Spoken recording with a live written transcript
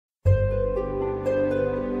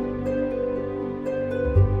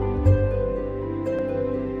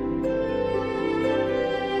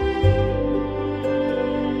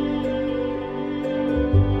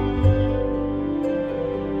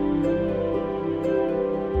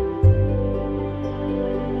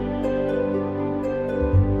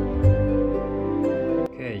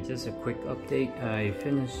guys a quick update. I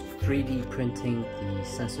finished 3D printing the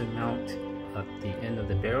sensor mount at the end of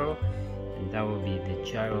the barrel, and that will be the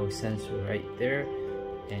gyro sensor right there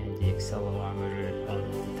and the accelerometer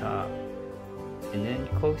on the top. And then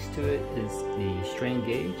close to it is the strain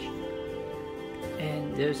gauge,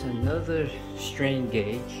 and there's another strain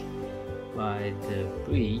gauge by the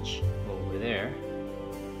breech over there,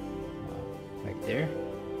 right there,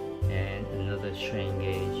 and another strain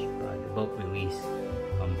gauge by the bolt release.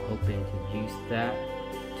 I'm hoping to use that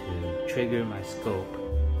to trigger my scope.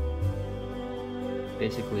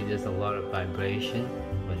 Basically, there's a lot of vibration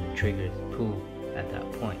when the trigger is pulled at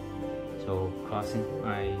that point. So crossing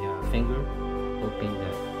my finger, hoping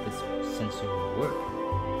that this sensor will work.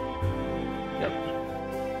 Yep.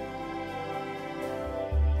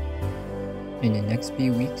 In the next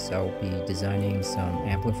few weeks, I'll be designing some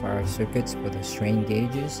amplifier circuits for the strain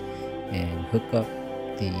gauges and hook up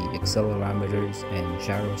the accelerometers and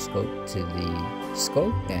gyroscope to the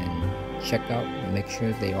scope and check out and make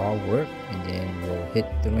sure they all work, and then we'll hit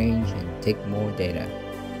the range and take more data.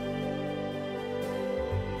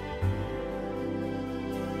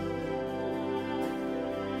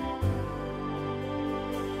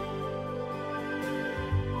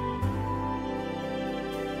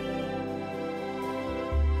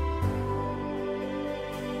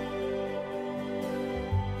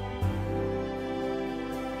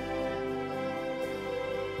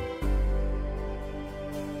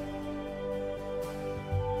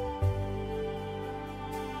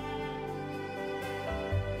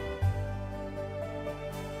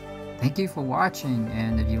 Thank you for watching,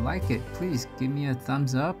 and if you like it, please give me a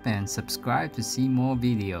thumbs up and subscribe to see more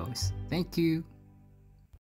videos. Thank you.